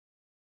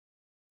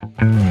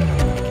Welcome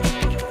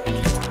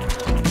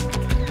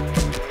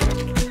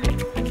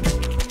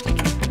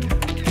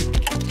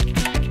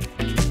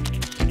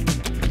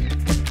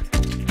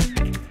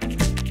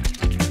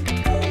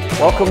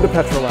to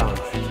Petrol Lounge.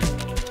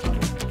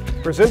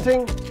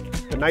 Presenting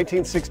the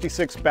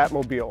 1966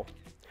 Batmobile.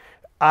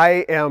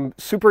 I am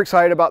super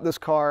excited about this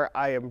car.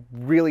 I am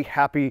really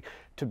happy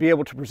to be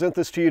able to present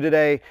this to you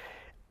today.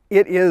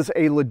 It is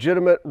a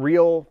legitimate,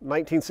 real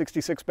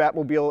 1966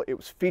 Batmobile. It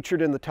was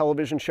featured in the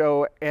television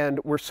show, and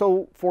we're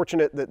so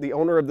fortunate that the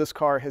owner of this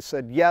car has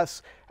said,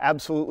 yes,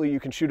 absolutely, you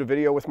can shoot a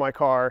video with my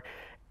car.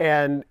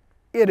 And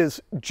it is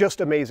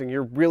just amazing.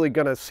 You're really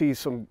gonna see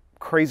some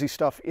crazy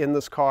stuff in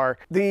this car.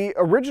 The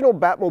original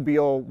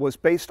Batmobile was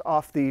based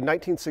off the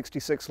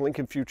 1966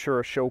 Lincoln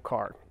Futura show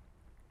car.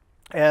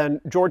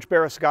 And George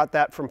Barris got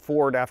that from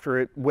Ford after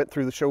it went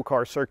through the show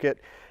car circuit.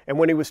 And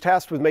when he was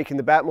tasked with making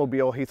the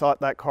Batmobile, he thought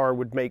that car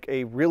would make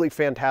a really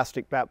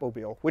fantastic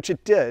Batmobile, which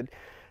it did.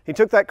 He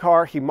took that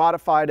car, he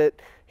modified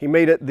it, he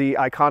made it the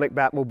iconic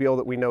Batmobile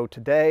that we know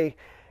today.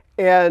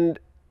 And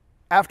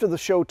after the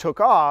show took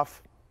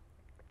off,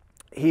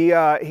 he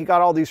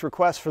got all these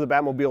requests for the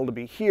Batmobile to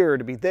be here,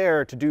 to be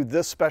there, to do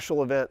this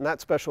special event and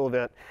that special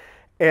event.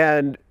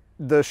 And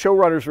the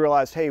showrunners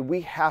realized, hey,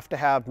 we have to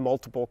have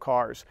multiple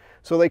cars.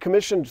 So they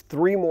commissioned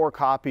 3 more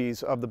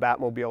copies of the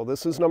Batmobile.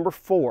 This is number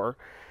 4.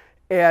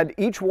 And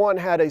each one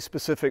had a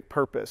specific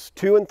purpose.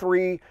 2 and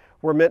 3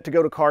 were meant to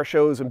go to car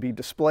shows and be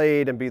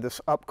displayed and be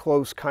this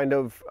up-close kind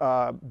of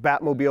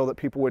Batmobile that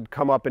people would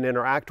come up and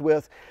interact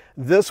with.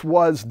 This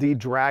was the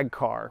drag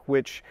car,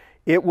 which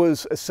it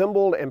was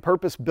assembled and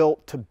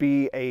purpose-built to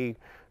be a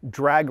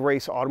drag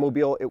race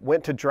automobile. It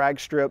went to drag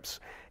strips,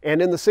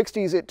 and in the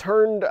 60s it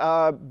turned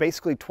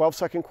basically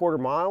 12-second quarter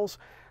miles,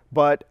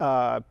 but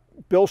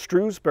Bill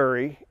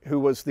Shrewsbury, who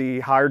was the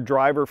hired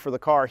driver for the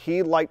car,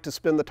 he liked to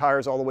spin the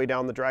tires all the way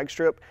down the drag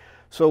strip.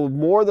 So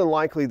more than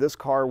likely this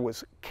car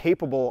was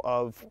capable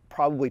of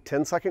probably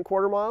 10-second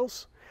quarter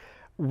miles.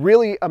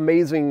 Really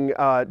amazing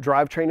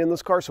drivetrain in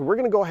this car. So we're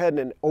going to go ahead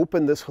and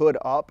open this hood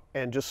up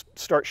and just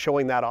start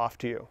showing that off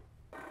to you.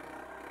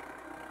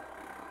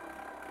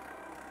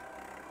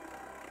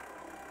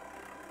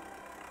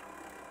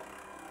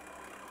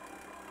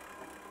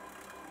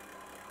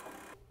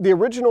 The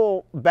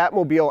original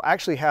Batmobile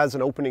actually has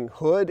an opening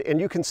hood,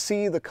 and you can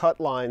see the cut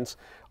lines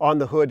on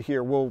the hood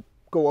here. We'll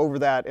go over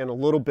that in a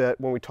little bit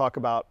when we talk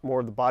about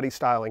more of the body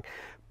styling.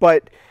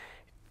 But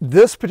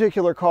this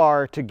particular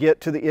car, to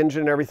get to the engine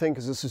and everything,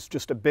 because this is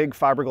just a big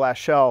fiberglass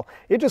shell,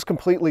 it just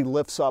completely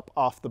lifts up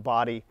off the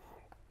body.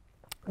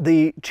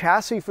 The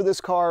chassis for this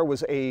car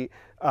was a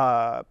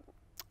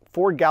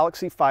Ford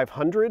Galaxy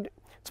 500.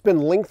 It's been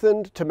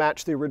lengthened to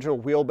match the original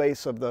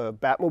wheelbase of the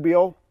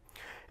Batmobile.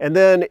 And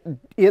then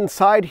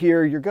inside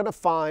here, you're going to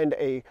find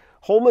a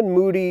Holman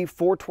Moody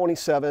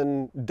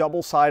 427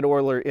 double side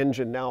oiler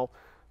engine. Now,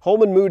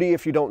 Holman Moody,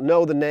 if you don't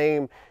know the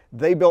name,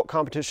 they built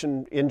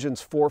competition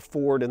engines for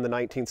Ford in the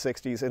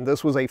 1960s, and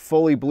this was a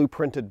fully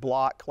blueprinted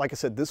block. Like I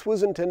said, this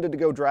was intended to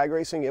go drag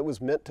racing. It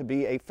was meant to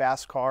be a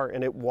fast car,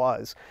 and it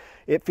was.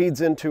 It feeds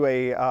into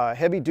a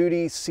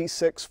heavy-duty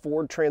C6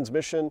 Ford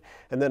transmission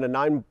and then a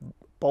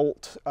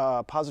 9-bolt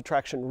positive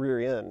traction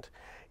rear end.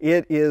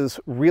 It is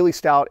really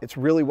stout, it's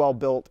really well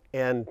built,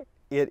 and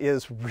it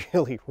is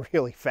really,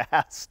 really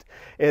fast.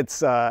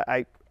 It's,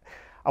 I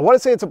want to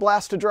say it's a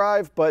blast to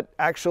drive, but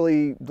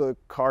actually the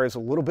car is a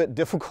little bit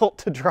difficult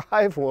to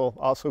drive. We'll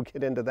also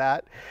get into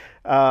that.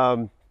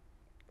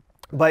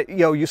 But you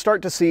know, you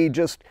start to see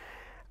just,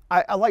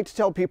 I like to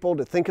tell people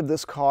to think of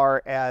this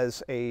car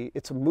as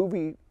it's a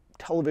movie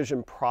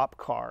television prop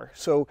car.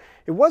 So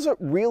it wasn't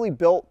really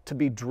built to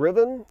be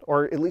driven,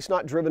 or at least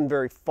not driven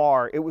very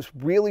far. It was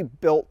really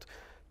built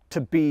to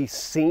be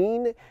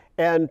seen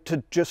and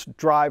to just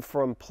drive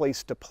from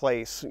place to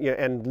place, you know,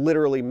 and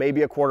literally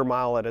maybe a quarter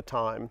mile at a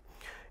time.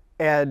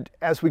 And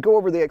as we go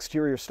over the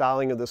exterior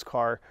styling of this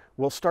car,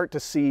 we'll start to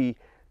see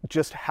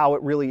just how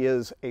it really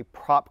is a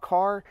prop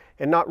car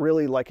and not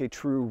really like a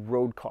true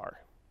road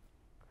car.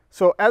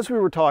 So as we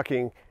were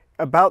talking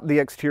about the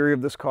exterior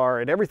of this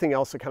car and everything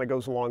else that kind of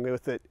goes along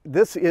with it,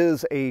 it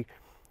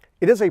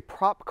is a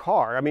prop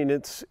car. I mean,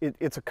 it's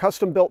a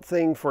custom built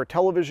thing for a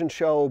television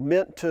show,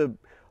 meant to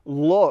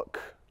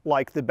look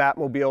like the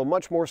Batmobile,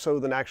 much more so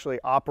than actually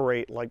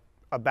operate like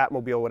a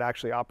Batmobile would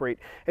actually operate.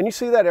 And you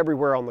see that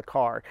everywhere on the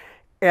car.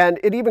 And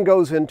it even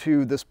goes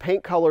into this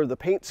paint color. The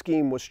paint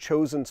scheme was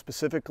chosen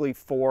specifically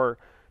for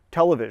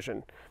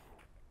television.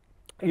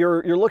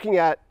 You're looking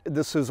at,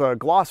 this is a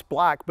gloss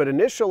black, but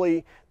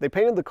initially they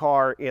painted the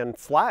car in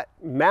flat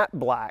matte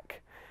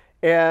black,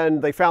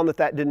 and they found that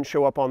that didn't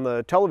show up on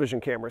the television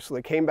camera. So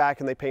they came back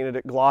and they painted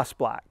it gloss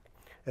black,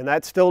 and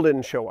that still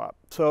didn't show up.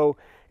 So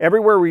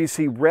everywhere where you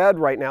see red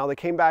right now, they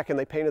came back and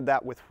they painted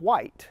that with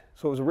white.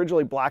 So it was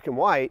originally black and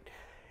white,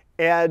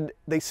 and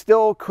they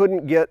still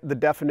couldn't get the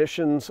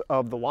definitions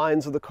of the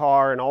lines of the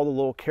car and all the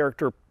little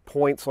character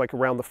points like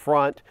around the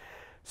front.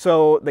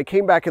 So they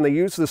came back and they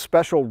used this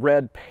special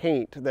red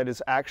paint that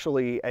is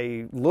actually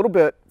a little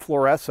bit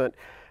fluorescent.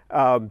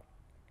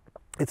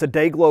 It's a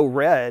day glow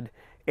red,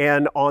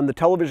 And on the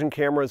television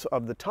cameras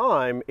of the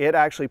time, it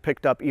actually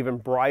picked up even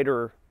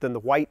brighter than the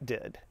white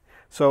did.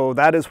 So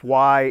that is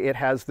why it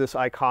has this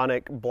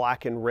iconic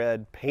black and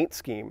red paint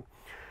scheme.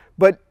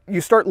 But you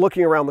start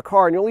looking around the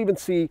car and you'll even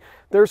see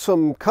there's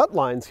some cut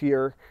lines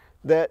here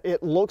that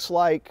it looks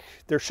like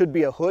there should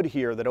be a hood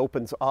here that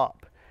opens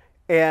up.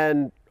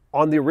 And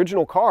on the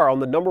original car, on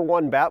the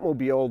 #1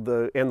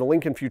 Batmobile and the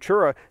Lincoln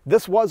Futura,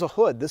 this was a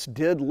hood. This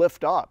did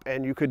lift up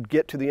and you could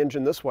get to the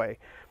engine this way.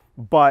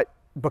 But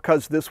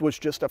because this was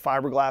just a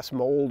fiberglass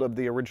mold of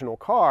the original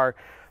car,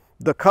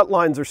 the cut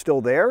lines are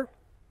still there,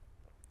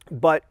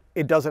 but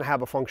it doesn't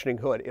have a functioning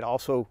hood. It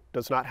also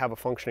does not have a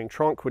functioning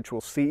trunk, which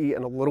we'll see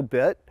in a little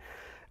bit.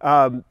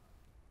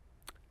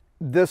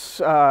 This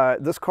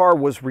car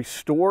was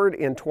restored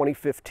in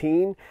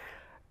 2015.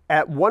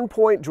 At one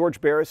point,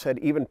 George Barris had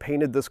even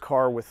painted this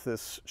car with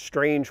this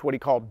strange, what he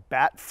called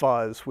bat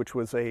fuzz, which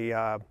was a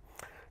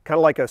kind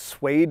of like a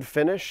suede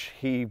finish.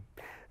 He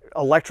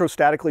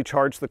electrostatically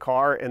charged the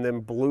car and then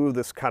blew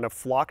this kind of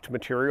flocked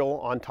material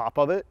on top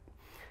of it.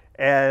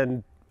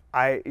 And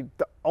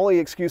the only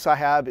excuse I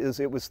have is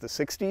it was the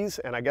 60s,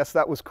 and I guess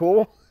that was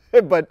cool.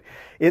 But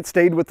it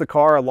stayed with the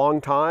car a long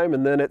time,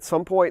 and then at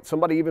some point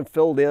somebody even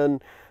filled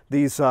in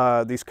these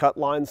cut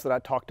lines that I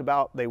talked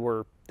about. They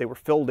were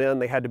filled in.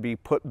 They had to be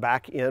put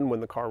back in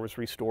when the car was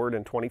restored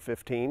in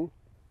 2015.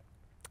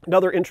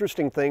 Another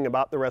interesting thing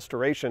about the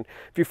restoration,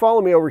 if you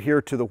follow me over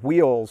here to the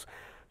wheels,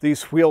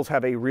 these wheels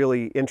have a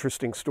really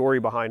interesting story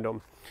behind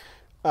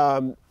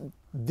them.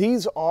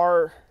 These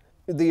are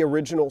the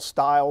original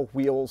style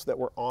wheels that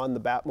were on the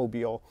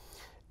Batmobile,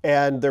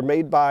 and they're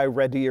made by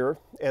Radier,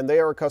 and they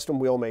are a custom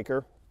wheel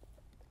maker.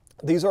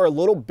 These are a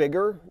little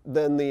bigger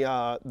than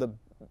the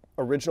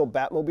original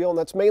Batmobile, and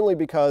that's mainly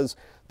because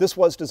this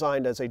was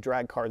designed as a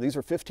drag car. These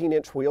are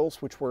 15-inch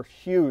wheels, which were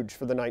huge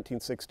for the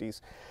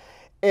 1960s.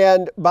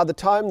 And by the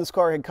time this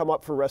car had come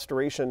up for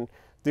restoration,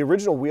 the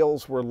original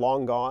wheels were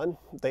long gone.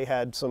 They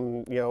had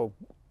some,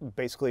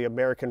 basically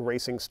American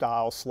racing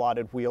style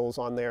slotted wheels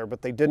on there,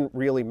 but they didn't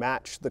really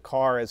match the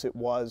car as it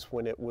was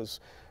when it was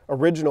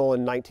original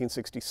in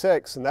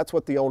 1966, and that's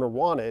what the owner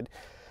wanted.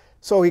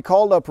 So he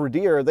called up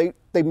Radier.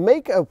 They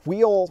make a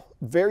wheel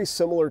very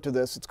similar to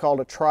this. It's called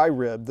a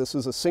tri-rib. This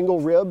is a single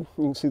rib.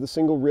 You can see the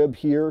single rib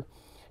here,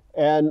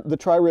 and the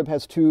tri-rib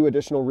has 2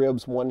 additional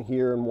ribs, one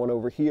here and one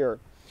over here.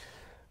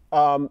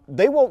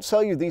 They won't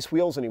sell you these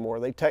wheels anymore.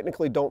 They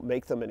technically don't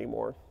make them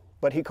anymore.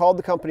 But he called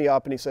the company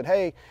up and he said,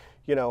 hey,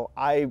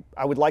 I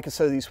would like a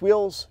set of these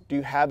wheels. Do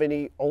you have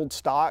any old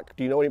stock?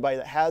 Do you know anybody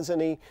that has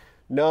any?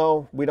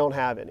 No, we don't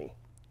have any.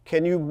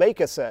 Can you make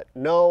a set?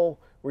 No,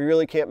 we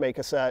really can't make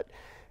a set.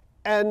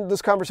 And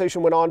this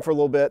conversation went on for a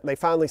little bit, and they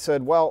finally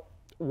said, well,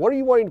 what are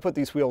you wanting to put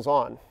these wheels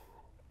on?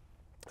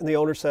 And the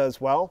owner says,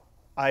 well,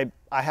 I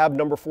have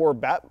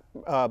 #4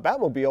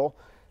 Batmobile.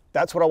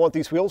 That's what I want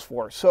these wheels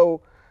for.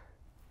 So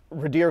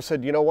Radier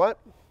said, you know what?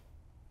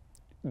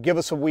 Give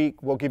us a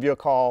week, we'll give you a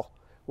call,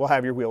 we'll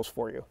have your wheels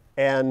for you.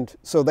 And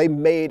so they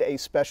made a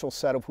special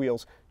set of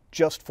wheels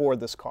just for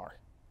this car.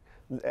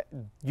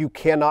 You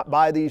cannot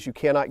buy these, you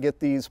cannot get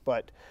these,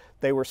 but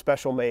they were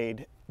special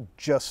made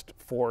just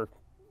for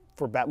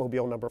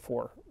Batmobile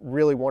 #4.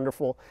 Really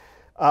wonderful.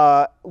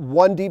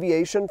 One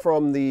deviation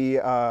from the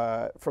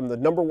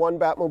 #1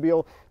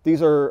 Batmobile.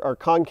 These are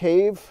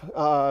concave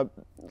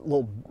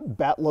little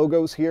bat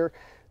logos here.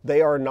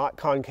 They are not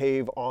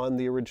concave on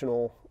the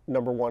original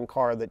 #1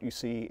 car that you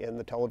see in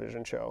the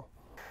television show.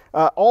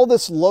 All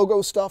this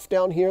logo stuff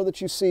down here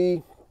that you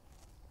see,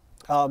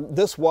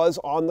 this was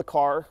on the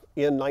car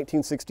in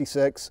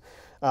 1966.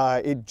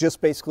 It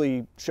just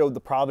basically showed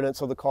the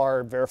provenance of the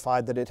car,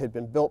 verified that it had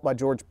been built by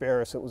George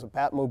Barris. It was a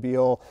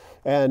Batmobile,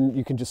 and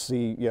you can just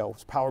see, it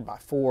was powered by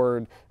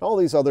Ford, and all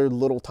these other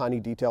little tiny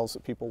details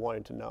that people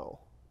wanted to know.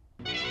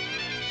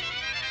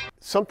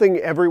 Something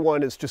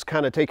everyone is just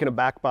kind of taken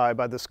aback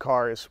by this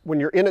car is when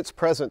you're in its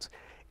presence,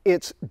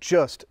 it's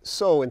just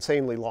so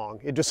insanely long.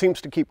 It just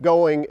seems to keep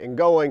going and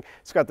going.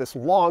 It's got this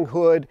long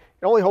hood.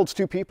 It only holds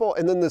 2 people,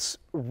 and then this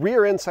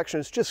rear end section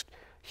is just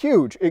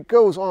huge. It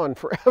goes on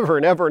forever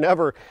and ever and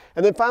ever.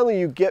 And then finally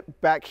you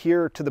get back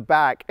here to the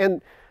back,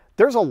 and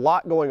there's a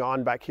lot going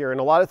on back here and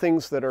a lot of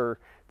things that are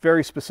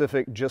very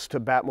specific just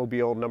to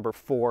Batmobile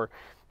 #4.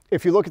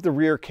 If you look at the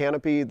rear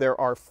canopy, there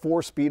are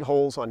 4 speed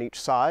holes on each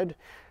side.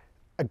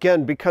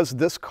 Again, because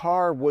this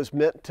car was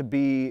meant to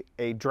be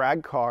a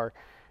drag car,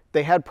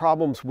 they had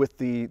problems with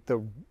the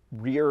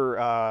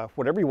rear,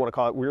 whatever you want to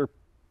call it, rear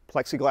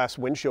plexiglass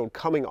windshield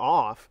coming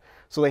off.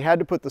 So they had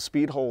to put the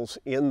speed holes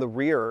in the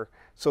rear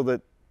so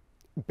that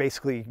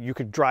basically you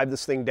could drive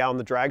this thing down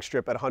the drag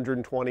strip at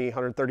 120,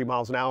 130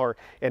 miles an hour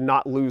and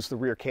not lose the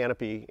rear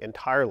canopy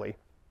entirely.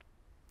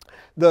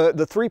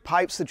 The 3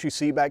 pipes that you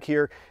see back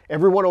here,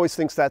 everyone always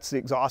thinks that's the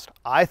exhaust.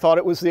 I thought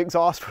it was the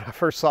exhaust when I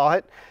first saw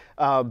it.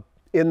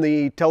 In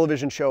the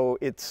television show,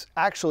 it's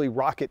actually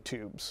rocket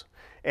tubes,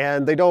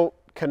 and they don't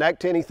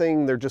connect to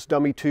anything. They're just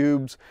dummy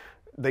tubes.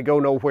 They go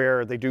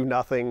nowhere, they do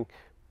nothing,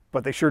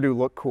 but they sure do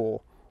look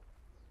cool.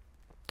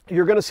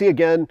 You're going to see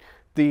again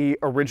The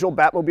original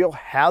Batmobile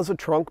has a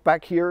trunk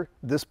back here.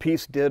 This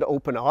piece did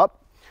open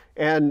up,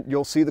 and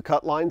you'll see the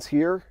cut lines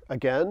here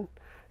again.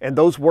 And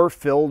those were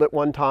filled at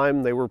one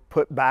time. They were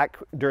put back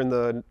during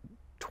the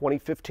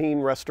 2015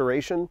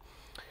 restoration.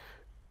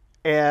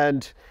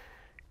 And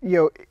you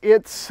know,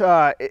 it's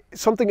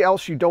something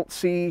else you don't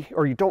see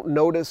or you don't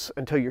notice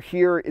until you're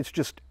here. It's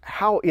just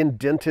how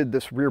indented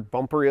this rear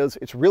bumper is.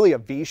 It's really a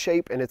V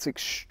shape, and it's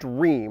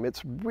extreme.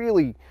 It's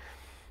really,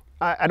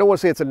 I don't want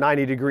to say it's a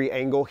 90-degree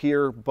angle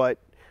here, but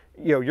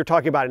you know, you're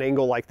talking about an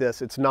angle like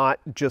this. It's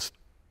not just,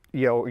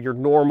 you know, your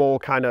normal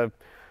kind of,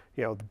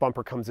 you know, the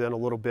bumper comes in a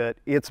little bit.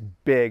 It's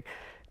big.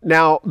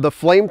 Now, the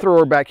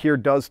flamethrower back here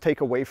does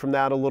take away from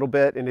that a little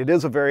bit, and it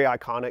is a very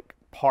iconic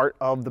part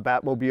of the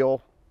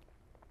Batmobile.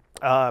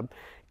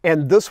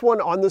 And this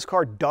one on this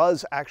car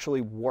does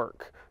actually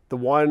work. The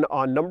one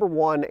on number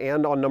 1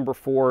 and on number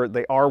 4,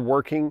 they are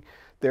working.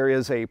 There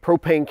is a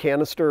propane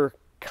canister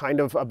kind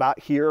of about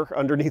here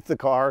underneath the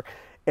car,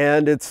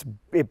 and it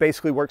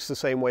basically works the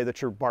same way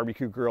that your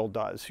barbecue grill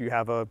does. You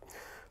have a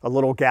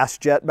little gas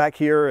jet back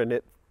here, and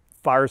it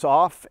fires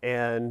off,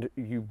 and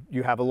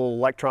you have a little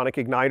electronic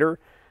igniter,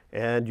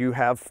 and you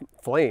have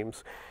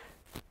flames.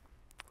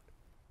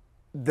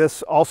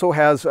 This also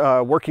has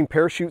a working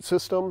parachute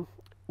system.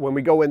 When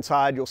we go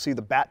inside, you'll see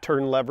the bat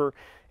turn lever,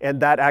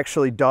 and that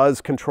actually does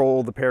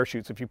control the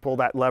parachutes. If you pull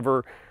that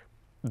lever,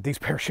 these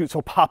parachutes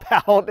will pop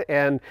out,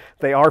 and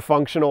they are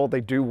functional. They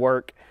do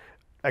work.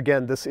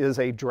 Again, this is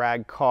a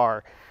drag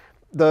car.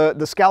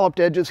 The scalloped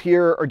edges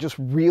here are just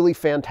really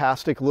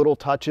fantastic little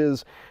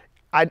touches.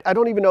 I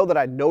don't even know that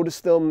I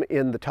noticed them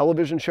in the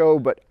television show,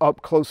 but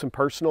up close and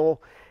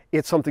personal,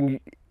 it's something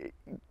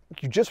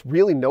you just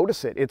really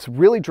notice it. It's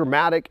really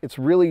dramatic. It's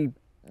really,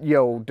 you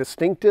know,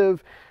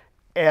 distinctive.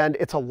 And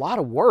it's a lot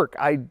of work.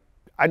 I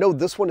know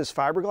this one is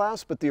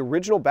fiberglass, but the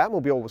original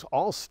Batmobile was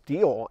all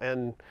steel,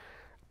 and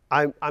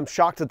I'm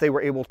shocked that they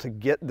were able to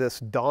get this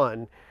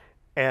done,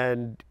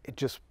 and it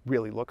just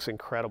really looks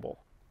incredible.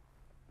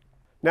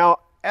 Now,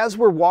 as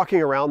we're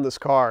walking around this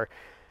car,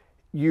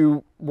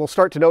 you will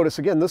start to notice,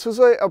 again, this is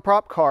a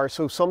prop car,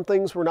 so some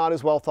things were not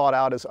as well thought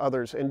out as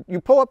others. And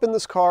you pull up in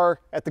this car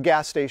at the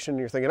gas station, and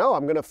you're thinking, oh,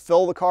 I'm gonna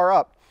fill the car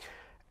up.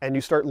 And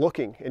you start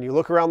looking, and you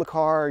look around the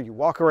car, you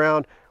walk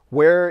around.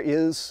 Where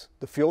is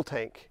the fuel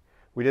tank?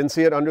 We didn't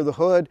see it under the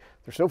hood.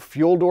 There's no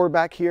fuel door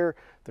back here.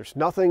 There's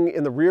nothing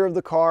in the rear of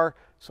the car.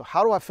 So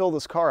how do I fill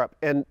this car up?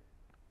 And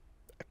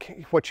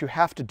what you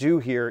have to do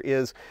here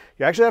is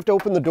you actually have to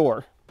open the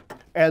door,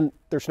 and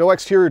there's no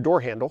exterior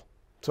door handle.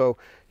 So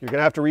you're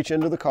gonna have to reach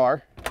into the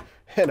car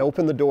and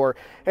open the door.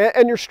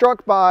 And you're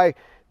struck by,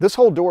 this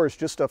whole door is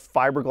just a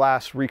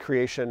fiberglass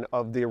recreation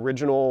of the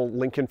original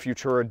Lincoln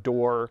Futura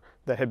door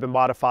that had been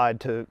modified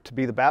to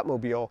be the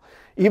Batmobile.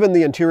 Even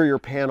the interior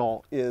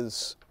panel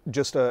is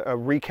just a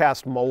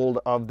recast mold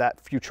of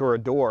that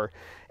Futura door.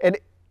 And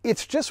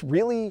it's just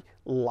really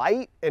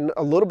light and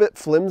a little bit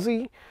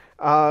flimsy.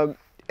 And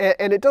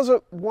it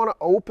doesn't want to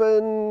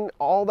open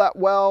all that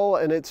well,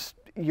 and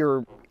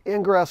your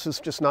ingress is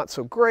just not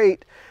so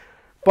great.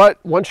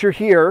 But once you're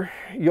here,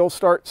 you'll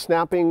start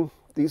snapping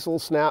these little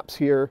snaps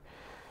here.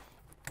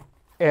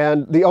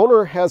 And the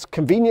owner has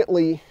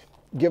conveniently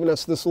given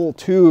us this little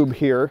tube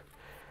here,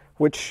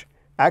 which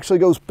actually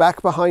goes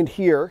back behind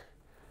here.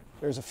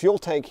 There's a fuel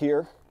tank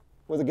here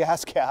with a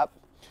gas cap,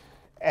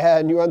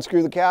 and you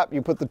unscrew the cap,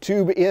 you put the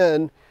tube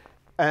in,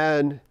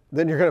 and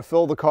then you're gonna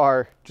fill the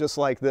car just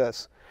like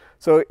this.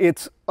 So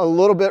it's a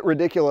little bit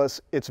ridiculous.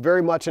 It's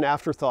very much an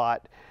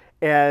afterthought,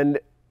 and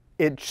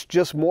it's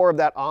just more of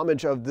that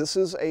homage of, this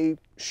is a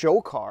show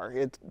car.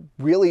 It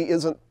really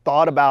isn't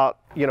thought about,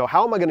 you know,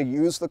 how am I going to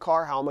use the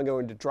car? How am I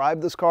going to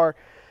drive this car?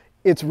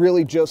 It's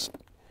really just,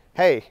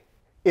 hey,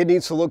 it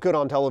needs to look good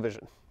on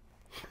television.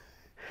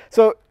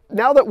 So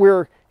now that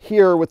we're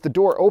here with the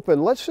door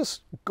open, let's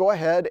just go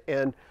ahead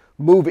and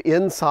move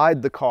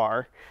inside the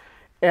car.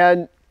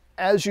 And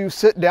as you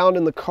sit down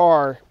in the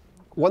car,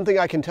 one thing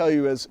I can tell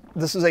you is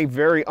this is a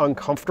very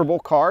uncomfortable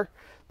car.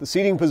 The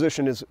seating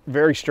position is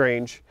very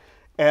strange,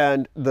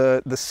 and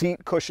the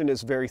seat cushion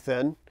is very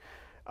thin.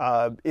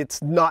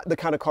 It's not the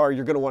kind of car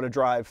you're going to want to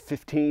drive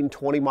 15,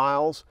 20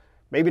 miles,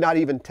 maybe not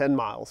even 10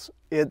 miles.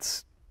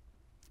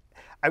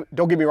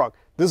 Don't get me wrong,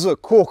 this is a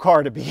cool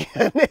car to be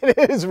in.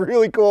 It is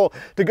really cool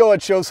to go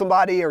and show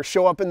somebody or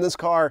show up in this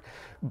car,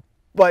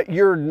 but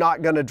you're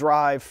not going to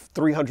drive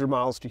 300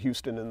 miles to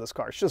Houston in this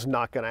car. It's just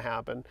not going to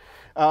happen.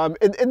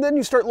 And then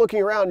you start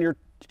looking around,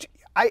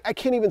 I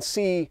can't even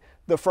see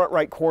the front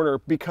right corner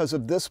because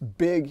of this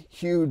big,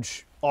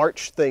 huge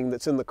arch thing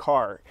that's in the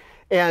car.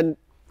 And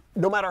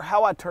no matter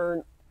how I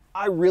turn,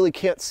 I really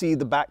can't see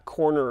the back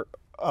corner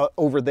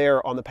over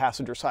there on the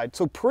passenger side.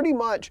 So pretty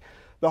much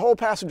the whole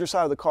passenger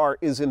side of the car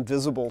is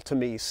invisible to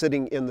me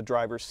sitting in the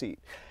driver's seat.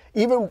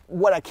 Even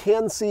what I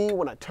can see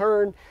when I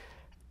turn,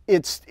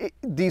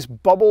 these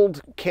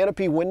bubbled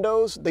canopy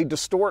windows, they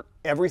distort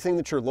everything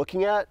that you're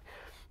looking at.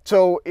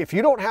 So if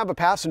you don't have a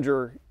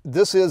passenger,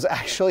 this is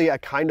actually a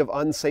kind of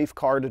unsafe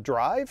car to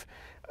drive,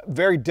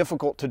 very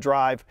difficult to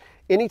drive.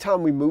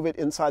 Anytime we move it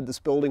inside this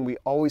building, we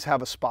always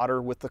have a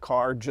spotter with the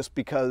car just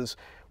because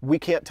we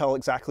can't tell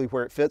exactly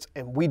where it fits,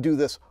 and we do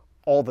this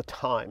all the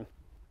time.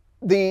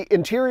 The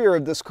interior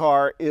of this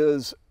car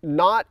is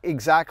not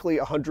exactly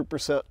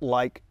 100%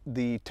 like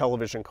the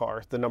television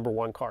car, the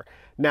 #1 car.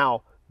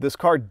 Now, this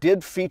car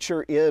did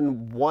feature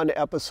in one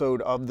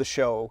episode of the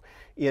show.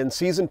 In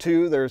season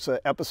 2, there's an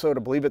episode,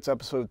 I believe it's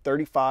episode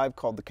 35,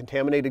 called The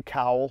Contaminated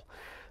Cowl.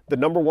 The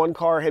 #1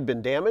 car had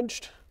been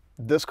damaged.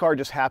 This car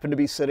just happened to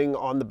be sitting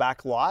on the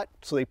back lot,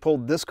 so they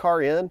pulled this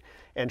car in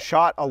and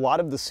shot a lot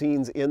of the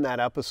scenes in that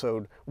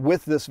episode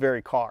with this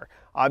very car.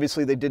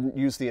 Obviously, they didn't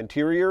use the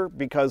interior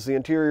because the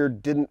interior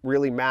didn't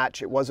really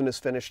match. It wasn't as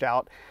finished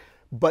out,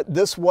 but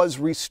this was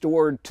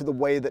restored to the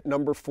way that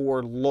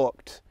 #4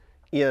 looked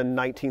in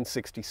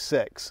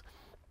 1966.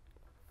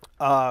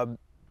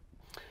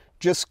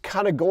 Just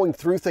kind of going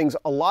through things,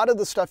 a lot of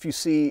the stuff you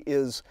see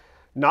is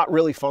not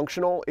really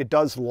functional. It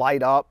does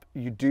light up.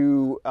 You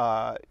do,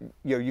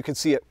 you can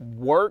see it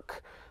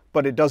work,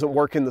 but it doesn't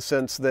work in the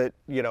sense that,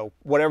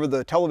 whatever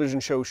the television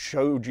show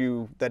showed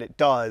you that it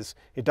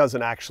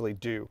doesn't actually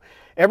do.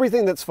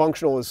 Everything that's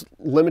functional is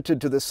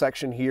limited to this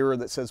section here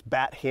that says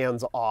bat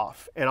hands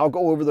off. And I'll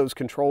go over those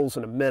controls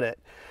in a minute.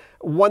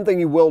 One thing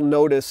you will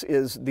notice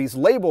is these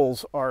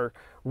labels are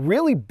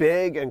really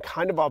big and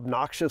kind of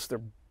obnoxious.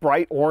 They're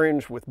bright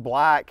orange with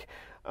black.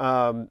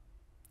 And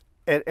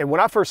when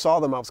I first saw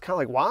them, I was kind of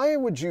like, why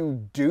would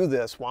you do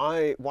this?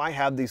 Why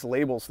have these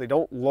labels? They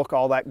don't look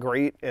all that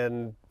great.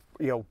 And,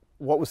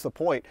 what was the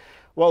point?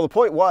 Well, the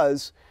point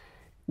was,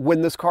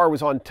 when this car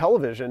was on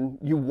television,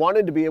 you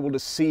wanted to be able to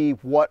see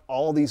what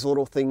all these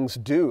little things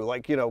do.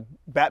 Like,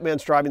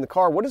 Batman's driving the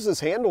car. What does this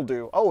handle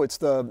do? Oh, it's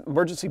the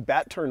emergency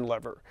bat turn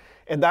lever.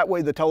 And that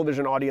way the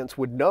television audience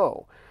would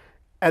know.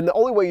 And the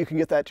only way you can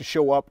get that to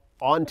show up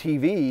on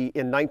TV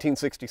in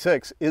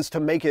 1966 is to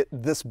make it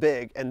this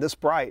big and this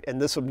bright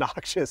and this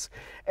obnoxious.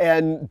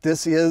 And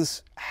this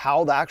is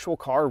how the actual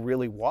car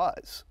really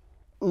was.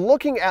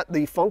 Looking at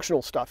the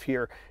functional stuff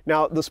here,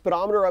 now the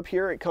speedometer up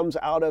here, it comes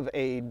out of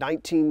a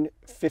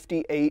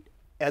 1958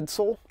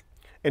 Edsel,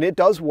 and it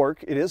does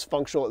work. It is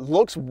functional. It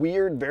looks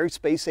weird, very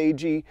space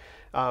agey,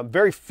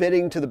 very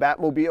fitting to the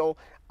Batmobile.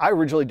 I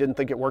originally didn't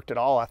think it worked at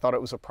all. I thought it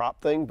was a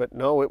prop thing, but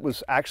no, it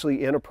was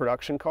actually in a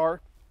production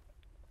car.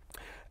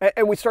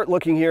 And we start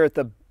looking here at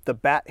the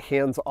bat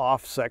hands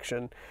off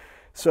section.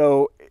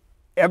 So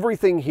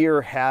everything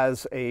here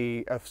has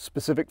a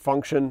specific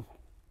function.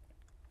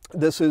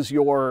 This is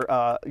your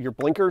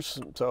blinkers,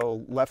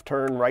 so left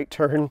turn, right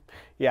turn.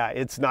 Yeah,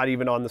 it's not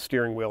even on the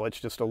steering wheel. It's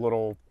just a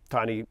little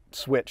tiny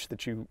switch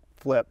that you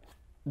flip.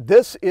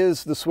 This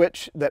is the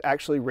switch that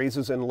actually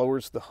raises and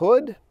lowers the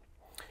hood.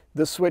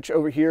 This switch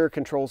over here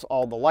controls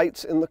all the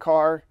lights in the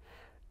car.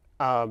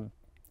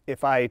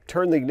 If I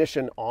turn the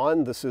ignition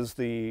on, this is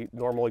the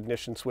normal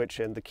ignition switch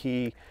and the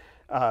key.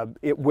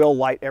 It will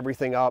light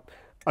everything up.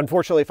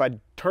 Unfortunately, if I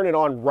turn it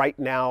on right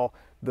now,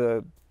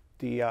 the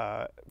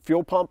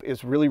fuel pump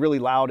is really, really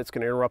loud. It's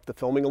going to interrupt the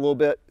filming a little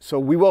bit. So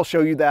we will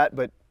show you that,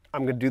 but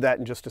I'm going to do that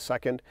in just a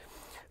second.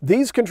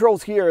 These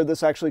controls here,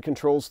 this actually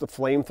controls the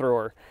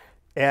flamethrower.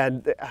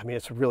 And I mean,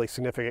 it's a really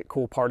significant,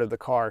 cool part of the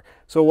car.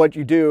 So what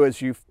you do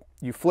is you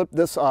flip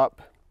this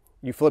up,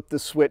 you flip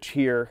this switch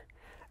here,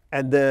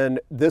 and then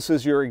this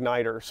is your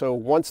igniter. So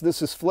once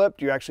this is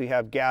flipped, you actually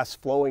have gas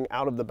flowing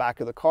out of the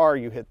back of the car.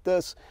 You hit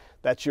this,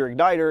 that's your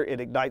igniter. It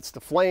ignites the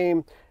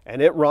flame,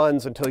 and it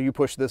runs until you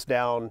push this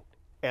down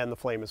and the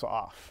flame is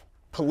off.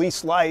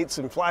 Police lights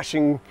and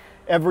flashing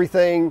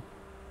everything.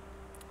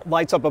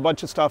 Lights up a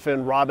bunch of stuff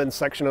in Robin's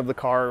section of the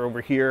car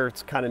over here.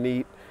 It's kind of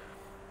neat.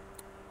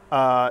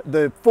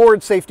 The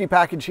forward safety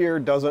package here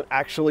doesn't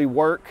actually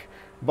work,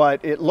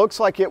 but it looks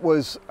like it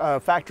was a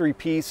factory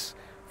piece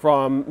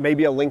from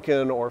maybe a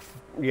Lincoln or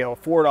a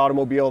Ford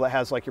automobile that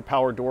has like your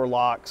power door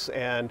locks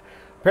and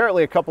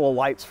apparently a couple of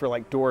lights for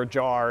like door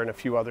ajar and a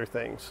few other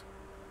things.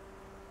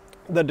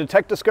 The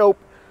detectoscope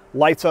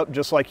lights up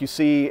just like you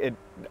see it.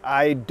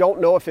 I don't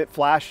know if it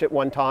flashed at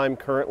one time.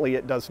 Currently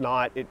it does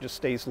not. It just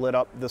stays lit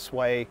up this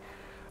way.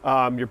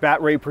 Your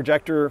bat ray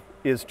projector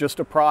is just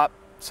a prop.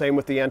 Same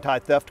with the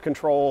anti-theft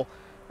control.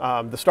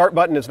 The start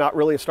button is not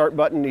really a start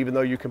button, even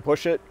though you can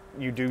push it.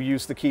 You do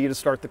use the key to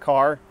start the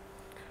car.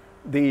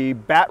 The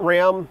bat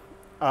ram,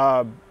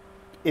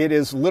 it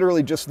is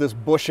literally just this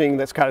bushing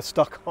that's kind of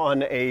stuck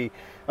on a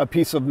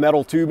piece of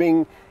metal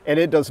tubing, and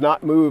it does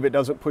not move. It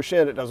doesn't push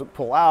in, it doesn't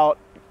pull out.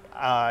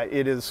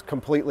 It is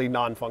completely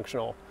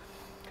non-functional.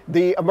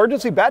 The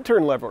emergency bat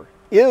turn lever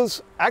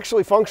is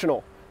actually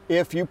functional.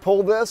 If you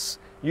pull this,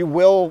 you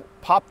will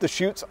pop the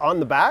chutes on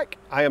the back.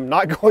 I am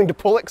not going to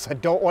pull it because I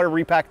don't want to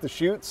repack the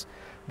chutes,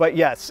 but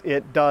yes,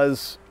 it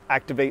does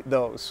activate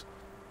those.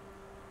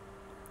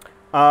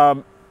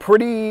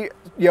 Pretty,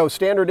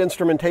 standard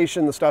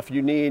instrumentation, the stuff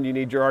you need. You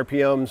need your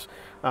RPMs.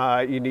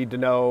 You need to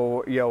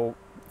know,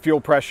 fuel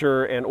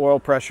pressure and oil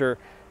pressure.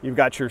 You've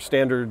got your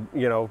standard,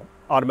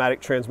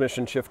 automatic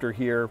transmission shifter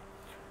here.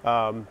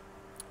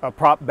 A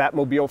prop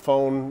Batmobile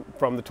phone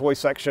from the toy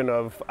section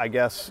of, I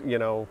guess,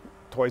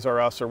 Toys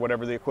R Us or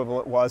whatever the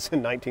equivalent was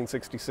in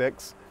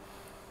 1966.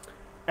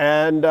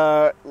 And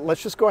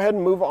let's just go ahead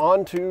and move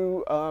on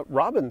to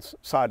Robin's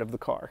side of the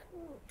car.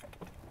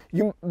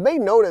 You may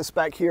notice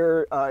back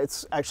here,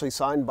 it's actually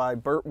signed by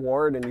Burt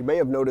Ward, and you may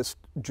have noticed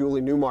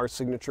Julie Newmar's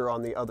signature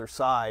on the other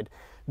side.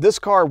 This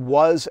car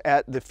was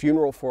at the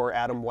funeral for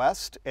Adam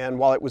West, and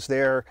while it was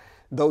there,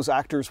 those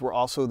actors were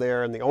also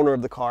there, and the owner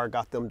of the car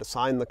got them to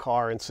sign the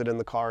car and sit in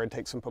the car and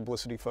take some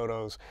publicity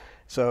photos.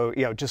 So,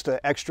 you know, just an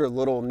extra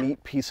little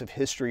neat piece of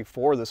history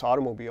for this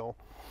automobile.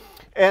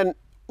 And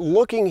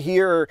looking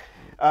here,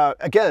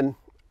 again,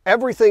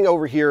 everything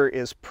over here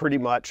is pretty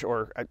much,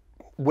 or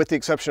with the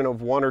exception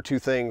of one or two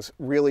things,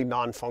 really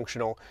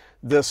non-functional.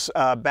 This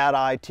Bad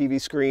Eye TV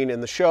screen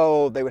in the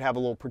show, they would have a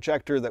little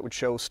projector that would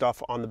show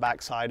stuff on the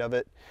back side of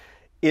it.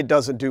 It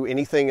doesn't do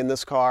anything in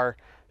this car.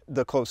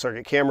 The closed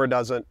circuit camera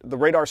doesn't. The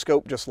radar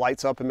scope just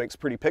lights up and makes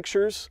pretty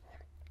pictures.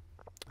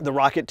 The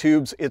rocket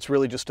tubes, it's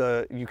really just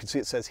a, you can see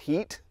it says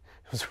heat.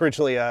 It was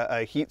originally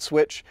a heat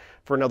switch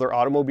for another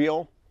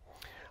automobile.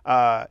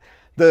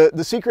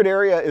 The secret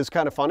area is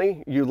kind of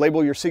funny. You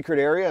label your secret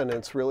area and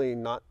it's really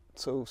not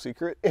so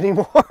secret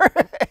anymore.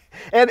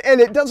 and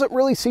it doesn't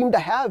really seem to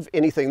have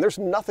anything. There's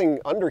nothing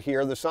under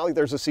here. There's not like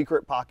there's a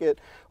secret pocket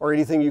or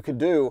anything you could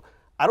do.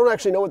 I don't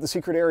actually know what the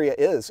secret area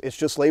is. It's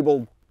just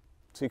labeled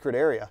secret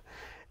area.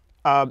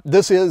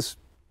 This is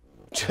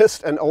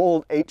just an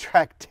old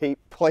 8-track tape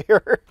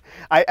player.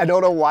 I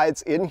don't know why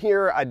it's in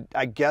here.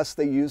 I guess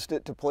they used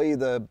it to play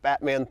the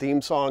Batman theme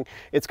song.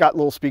 It's got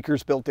little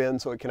speakers built in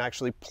so it can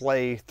actually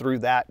play through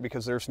that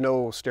because there's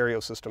no stereo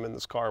system in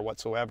this car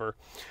whatsoever.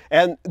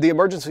 And the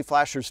emergency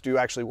flashers do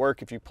actually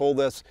work. If you pull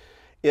this,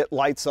 it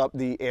lights up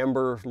the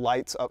amber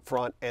lights up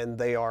front and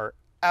they are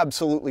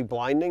absolutely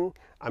blinding.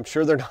 I'm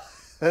sure they're not.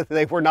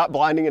 They were not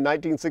blinding in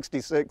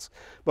 1966,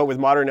 but with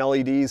modern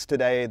LEDs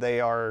today,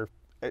 they are,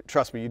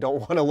 trust me, you don't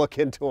want to look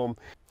into them.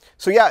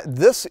 So yeah,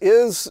 this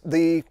is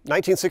the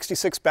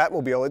 1966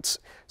 Batmobile. It's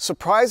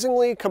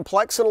surprisingly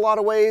complex in a lot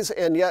of ways,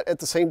 and yet at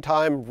the same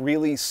time,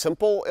 really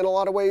simple in a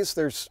lot of ways.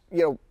 There's,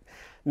 you know,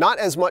 not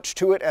as much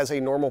to it as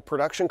a normal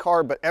production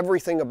car, but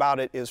everything about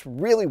it is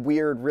really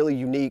weird, really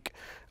unique,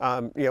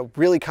 you know,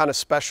 really kind of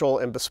special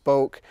and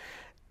bespoke.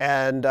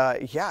 And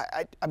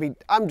yeah, I mean,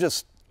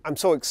 I'm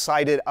so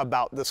excited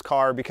about this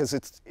car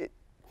because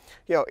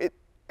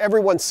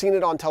everyone's seen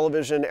it on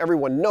television,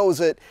 everyone knows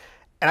it,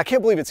 and I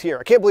can't believe it's here.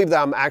 I can't believe that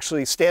I'm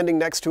actually standing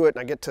next to it and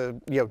I get to,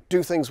 you know,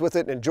 do things with it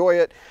and enjoy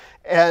it.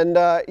 And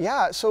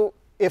yeah, so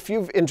if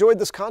you've enjoyed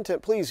this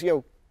content, please, you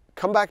know,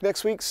 come back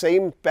next week,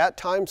 same bat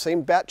time,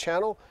 same bat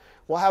channel.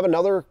 We'll have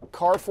another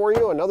car for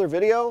you, another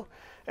video,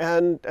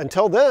 and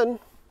until then,